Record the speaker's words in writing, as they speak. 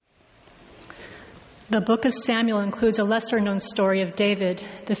The book of Samuel includes a lesser-known story of David,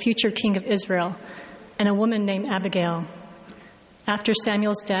 the future king of Israel, and a woman named Abigail. After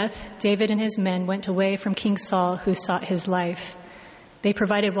Samuel's death, David and his men went away from King Saul, who sought his life. They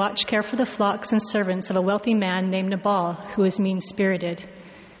provided watch care for the flocks and servants of a wealthy man named Nabal, who was mean-spirited.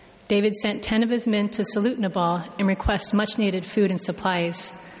 David sent 10 of his men to salute Nabal and request much-needed food and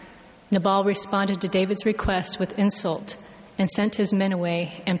supplies. Nabal responded to David's request with insult and sent his men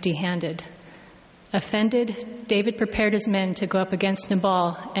away empty-handed. Offended, David prepared his men to go up against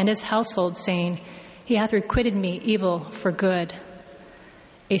Nabal and his household, saying, "He hath requited me evil for good."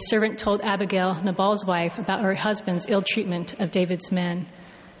 A servant told Abigail, Nabal's wife, about her husband's ill treatment of David's men.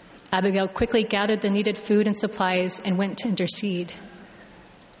 Abigail quickly gathered the needed food and supplies and went to intercede.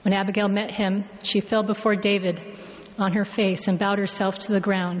 When Abigail met him, she fell before David on her face and bowed herself to the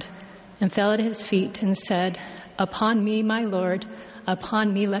ground and fell at his feet and said, "Upon me, my Lord,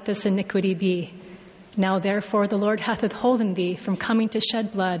 upon me let this iniquity be. Now therefore the Lord hath withholden thee from coming to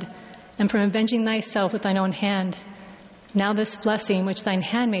shed blood, and from avenging thyself with thine own hand. Now this blessing which thine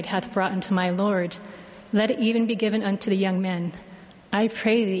handmaid hath brought unto my Lord, let it even be given unto the young men. I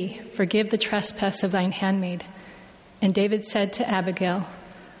pray thee, forgive the trespass of thine handmaid." And David said to Abigail,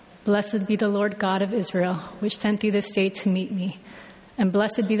 "Blessed be the Lord God of Israel, which sent thee this day to meet me. And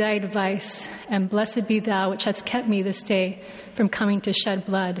blessed be thy advice, and blessed be thou which hast kept me this day from coming to shed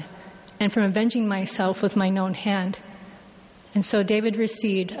blood, and from avenging myself with mine own hand." And so David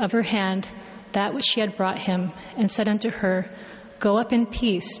received of her hand that which she had brought him, and said unto her, "Go up in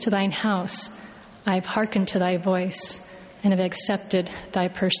peace to thine house. I have hearkened to thy voice, and have accepted thy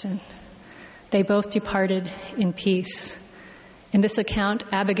person." They both departed in peace. In this account,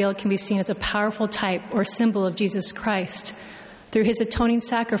 Abigail can be seen as a powerful type or symbol of Jesus Christ. Through his atoning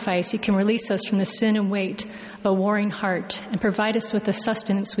sacrifice, he can release us from the sin and weight of a warring heart and provide us with the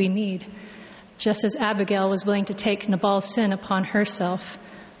sustenance we need. Just as Abigail was willing to take Nabal's sin upon herself,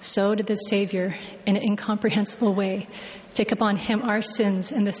 so did the Savior, in an incomprehensible way, take upon him our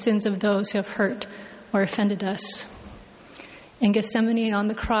sins and the sins of those who have hurt or offended us. In Gethsemane and on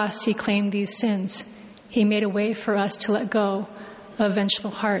the cross, he claimed these sins. He made a way for us to let go of a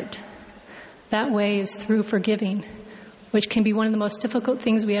vengeful heart. That way is through forgiving, which can be one of the most difficult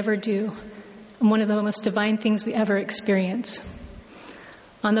things we ever do, and one of the most divine things we ever experience.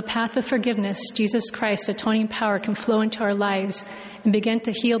 On the path of forgiveness, Jesus Christ's atoning power can flow into our lives and begin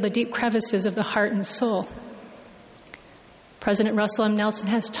to heal the deep crevices of the heart and soul. President Russell M. Nelson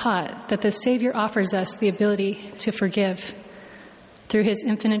has taught that the Savior offers us the ability to forgive. Through his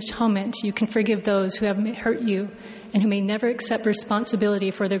infinite atonement, you can forgive those who have hurt you and who may never accept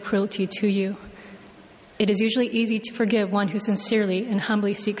responsibility for their cruelty to you. It is usually easy to forgive one who sincerely and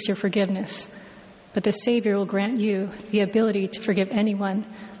humbly seeks your forgiveness, but the Savior will grant you the ability to forgive anyone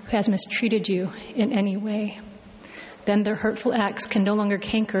who has mistreated you in any way. Then their hurtful acts can no longer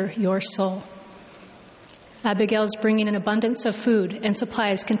canker your soul. Abigail's bringing an abundance of food and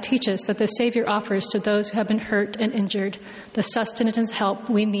supplies can teach us that the Savior offers to those who have been hurt and injured the sustenance and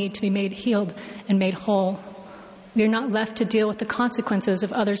help we need to be made healed and made whole. We are not left to deal with the consequences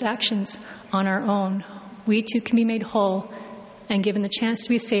of others' actions on our own. We too can be made whole and given the chance to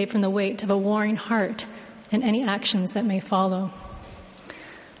be saved from the weight of a warring heart and any actions that may follow.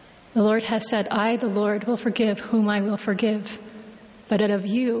 The Lord has said, "I, the Lord, will forgive whom I will forgive." But out of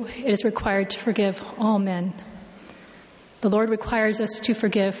you, it is required to forgive all men. The Lord requires us to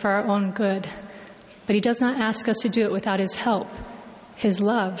forgive for our own good, but he does not ask us to do it without his help, his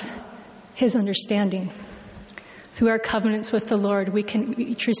love, his understanding. Through our covenants with the Lord, we can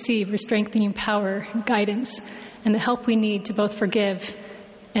each receive strengthening power, guidance, and the help we need to both forgive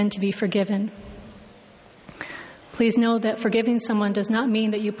and to be forgiven. Please know that forgiving someone does not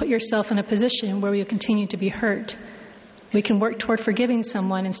mean that you put yourself in a position where you continue to be hurt. We can work toward forgiving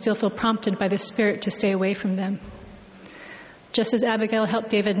someone and still feel prompted by the Spirit to stay away from them. Just as Abigail helped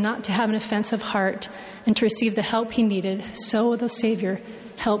David not to have an offensive heart and to receive the help he needed, so will the Savior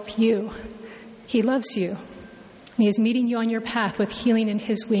help you. He loves you, and he is meeting you on your path with healing in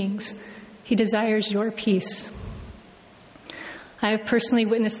his wings. He desires your peace. I have personally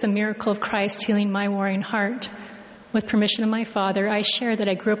witnessed the miracle of Christ healing my warring heart. With permission of my father, I share that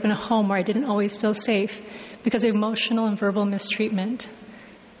I grew up in a home where I didn't always feel safe because of emotional and verbal mistreatment.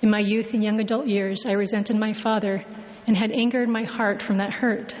 In my youth and young adult years, I resented my father and had anger in my heart from that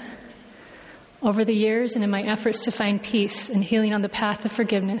hurt. Over the years and in my efforts to find peace and healing on the path of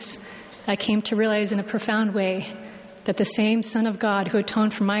forgiveness, I came to realize in a profound way that the same Son of God who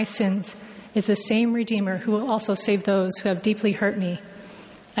atoned for my sins is the same Redeemer who will also save those who have deeply hurt me.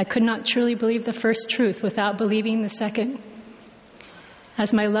 I could not truly believe the first truth without believing the second.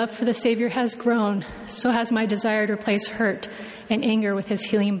 As my love for the Savior has grown, so has my desire to replace hurt and anger with his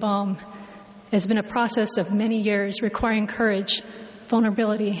healing balm. It has been a process of many years requiring courage,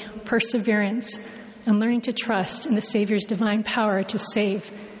 vulnerability, perseverance, and learning to trust in the Savior's divine power to save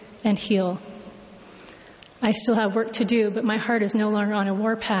and heal. I still have work to do, but my heart is no longer on a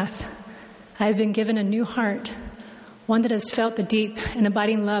warpath. I have been given a new heart, one that has felt the deep and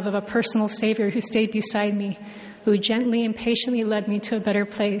abiding love of a personal Savior who stayed beside me, who gently and patiently led me to a better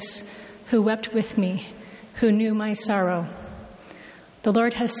place, who wept with me, who knew my sorrow. The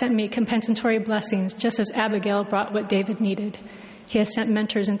Lord has sent me compensatory blessings, just as Abigail brought what David needed. He has sent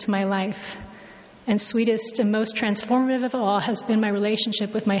mentors into my life. And sweetest and most transformative of all has been my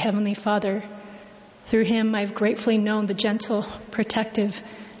relationship with my Heavenly Father. Through him, I've gratefully known the gentle, protective,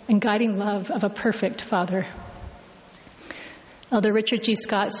 and guiding love of a perfect Father. Elder Richard G.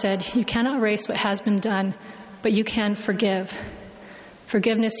 Scott said, "You cannot erase what has been done, but you can forgive.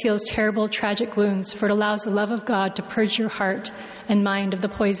 Forgiveness heals terrible, tragic wounds, for it allows the love of God to purge your heart and mind of the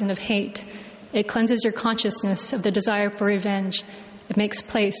poison of hate. It cleanses your consciousness of the desire for revenge. It makes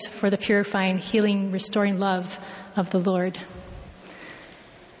place for the purifying, healing, restoring love of the Lord."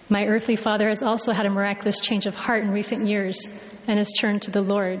 My earthly father has also had a miraculous change of heart in recent years and has turned to the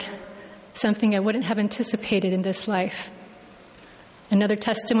Lord, something I wouldn't have anticipated in this life. Another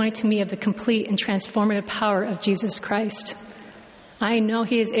testimony to me of the complete and transformative power of Jesus Christ. I know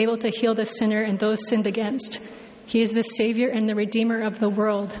he is able to heal the sinner and those sinned against. He is the Savior and the Redeemer of the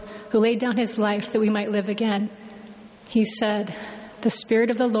world, who laid down his life that we might live again. He said, "The Spirit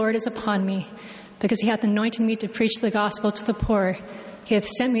of the Lord is upon me, because he hath anointed me to preach the gospel to the poor. He hath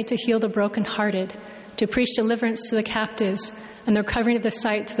sent me to heal the brokenhearted, to preach deliverance to the captives, and the recovering of the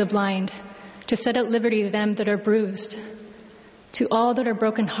sight to the blind, to set at liberty them that are bruised. To all that are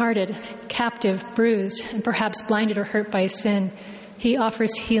brokenhearted, captive, bruised, and perhaps blinded or hurt by sin, he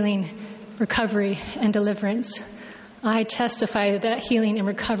offers healing, recovery, and deliverance. I testify that healing and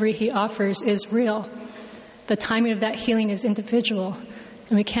recovery he offers is real. The timing of that healing is individual,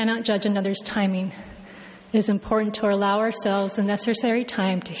 and we cannot judge another's timing. It is important to allow ourselves the necessary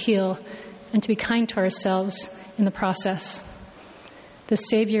time to heal and to be kind to ourselves in the process. The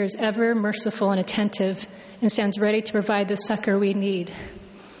Savior is ever merciful and attentive and stands ready to provide the succor we need.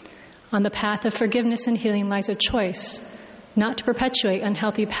 On the path of forgiveness and healing lies a choice, not to perpetuate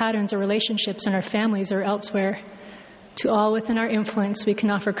unhealthy patterns or relationships in our families or elsewhere. To all within our influence, we can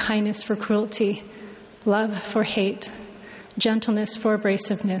offer kindness for cruelty, love for hate, gentleness for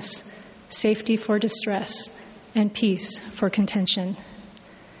abrasiveness, safety for distress, and peace for contention.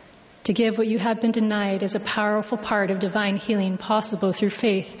 To give what you have been denied is a powerful part of divine healing possible through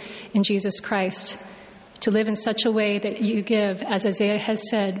faith in Jesus Christ. To live in such a way that you give, as Isaiah has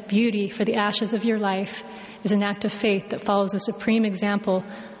said, beauty for the ashes of your life is an act of faith that follows the supreme example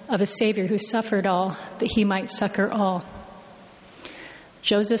of a Savior who suffered all, that he might succor all.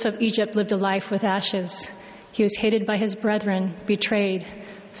 Joseph of Egypt lived a life with ashes. He was hated by his brethren, betrayed,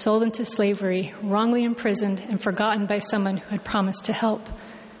 sold into slavery, wrongly imprisoned, and forgotten by someone who had promised to help.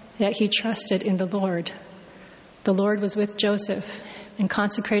 Yet he trusted in the Lord. The Lord was with Joseph and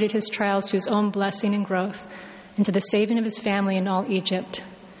consecrated his trials to his own blessing and growth and to the saving of his family and all Egypt.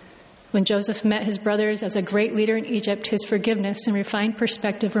 When Joseph met his brothers as a great leader in Egypt, his forgiveness and refined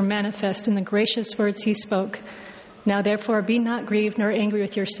perspective were manifest in the gracious words he spoke. "Now therefore be not grieved nor angry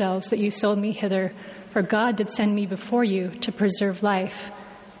with yourselves that you sold me hither, for God did send me before you to preserve life.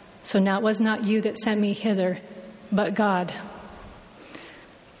 So now it was not you that sent me hither, but God."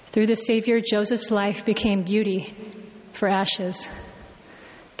 Through the Savior, Joseph's life became beauty for ashes.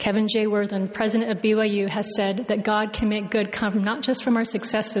 Kevin J. Worthen, president of BYU, has said that God can make good come not just from our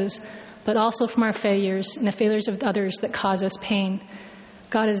successes, but also from our failures and the failures of others that cause us pain.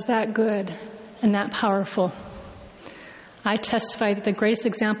 God is that good and that powerful. I testify that the greatest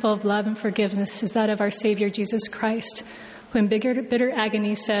example of love and forgiveness is that of our Savior, Jesus Christ, who in bitter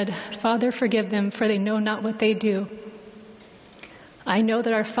agony said, "Father, forgive them, for they know not what they do." I know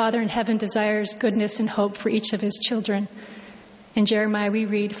that our Father in heaven desires goodness and hope for each of his children. In Jeremiah we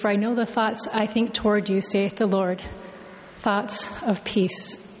read, "For I know the thoughts I think toward you, saith the Lord, thoughts of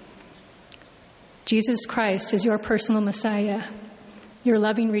peace." Jesus Christ is your personal Messiah, your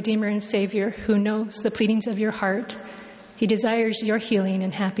loving Redeemer and Savior who knows the pleadings of your heart. He desires your healing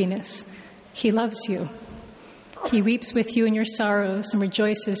and happiness. He loves you. He weeps with you in your sorrows and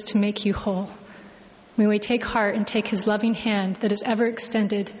rejoices to make you whole. May we take heart and take his loving hand that is ever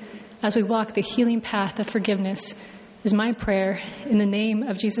extended as we walk the healing path of forgiveness is my prayer in the name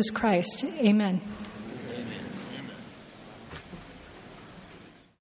of Jesus Christ. Amen.